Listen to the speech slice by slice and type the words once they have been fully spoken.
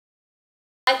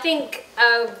I think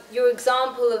your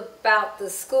example about the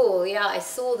school, yeah, I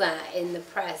saw that in the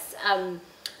press,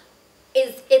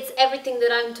 it's everything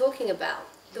that I'm talking about.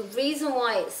 The reason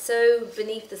why it's so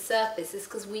beneath the surface is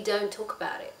because we don't talk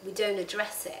about it, we don't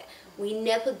address it, we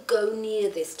never go near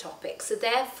this topic. So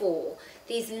therefore,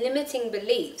 these limiting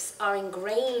beliefs are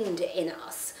ingrained in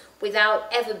us without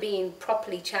ever being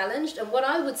properly challenged. And what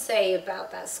I would say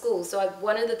about that school, so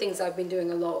one of the things I've been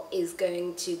doing a lot is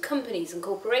going to companies and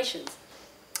corporations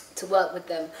to work with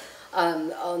them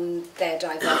on their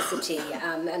diversity,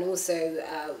 and also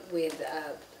with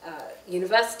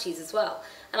universities as well.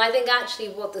 And I think actually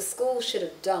what the school should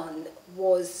have done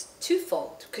was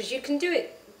twofold, because you can do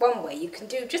it one way. You can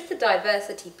do just the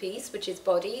diversity piece, which is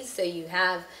bodies, so you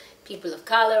have people of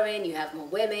colour in, you have more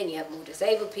women, you have more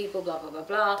disabled people, blah, blah, blah,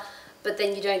 blah, but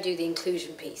then you don't do the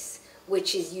inclusion piece,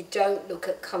 which is you don't look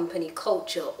at company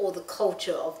culture or the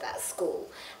culture of that school,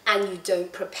 and you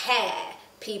don't prepare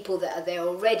people that are there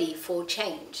already for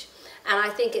change. And I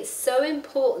think it's so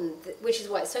important, which is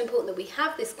why it's so important that we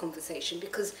have this conversation,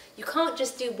 because you can't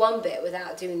just do one bit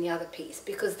without doing the other piece,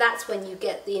 because that's when you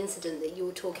get the incident that you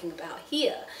were talking about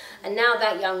here. And now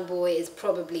that young boy is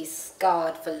probably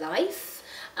scarred for life.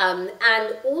 And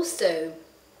also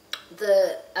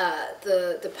the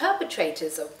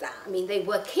perpetrators of that, I mean, they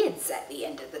were kids at the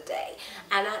end of the day.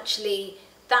 And actually,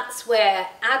 that's where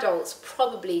adults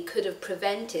probably could have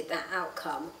prevented that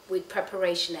outcome with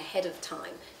preparation ahead of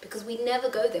time, because we never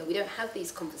go there, we don't have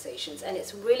these conversations. And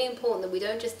it's really important that we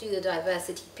don't just do the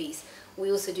diversity piece, we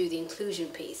also do the inclusion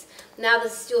piece. Now,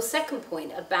 this is your second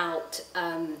point about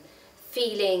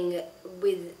feeling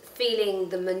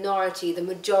the minority, the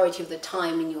majority of the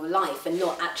time in your life, and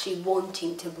not actually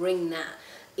wanting to bring that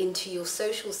into your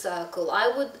social circle. I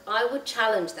would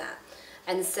challenge that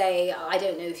and say, I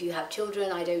don't know if you have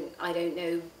children, I don't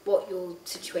know what your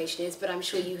situation is, but I'm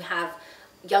sure you have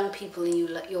young people in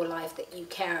your life that you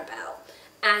care about.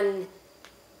 And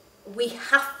we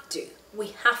have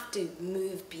to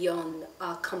move beyond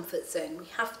our comfort zone. We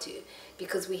have to,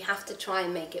 because we have to try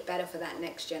and make it better for that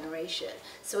next generation.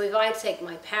 So if I take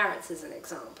my parents as an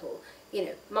example, you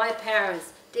know, my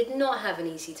parents did not have an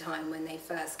easy time when they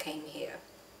first came here.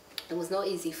 It was not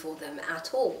easy for them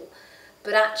at all.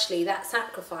 But actually that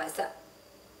sacrifice, that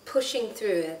pushing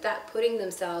through it, that putting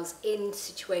themselves in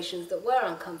situations that were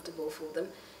uncomfortable for them,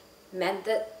 meant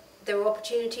that there were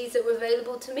opportunities that were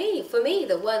available to me, for me,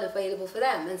 that weren't available for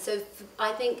them. And so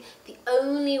I think the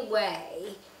only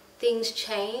way things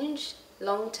change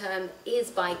long term is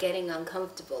by getting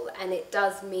uncomfortable. And it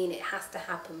does mean it has to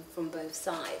happen from both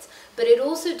sides. But it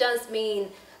also does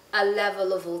mean a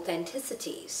level of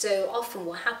authenticity. So often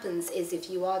what happens is, if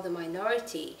you are the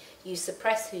minority, you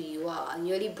suppress who you are, and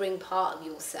you only bring part of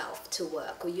yourself to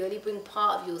work, or you only bring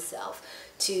part of yourself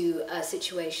to a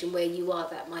situation where you are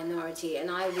that minority.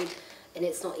 And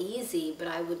it's not easy, but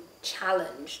I would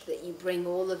challenge that you bring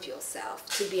all of yourself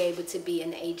to be able to be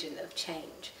an agent of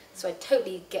change. So I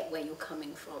totally get where you're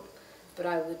coming from, but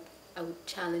I would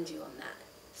challenge you on that,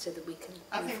 so that we can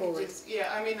move forward.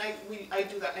 Yeah, I mean, I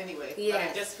do that anyway. Yes.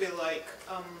 But I just feel like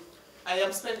I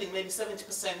am spending maybe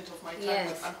 70% of my time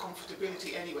with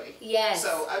uncomfortability anyway. Yes.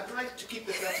 So I'd like to keep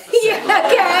the 30%. Yeah,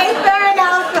 okay, fair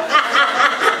enough.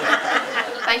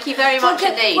 Thank you very much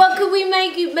indeed. What could we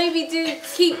make you maybe do?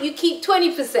 Keep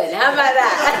 20%. How about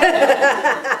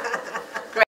that?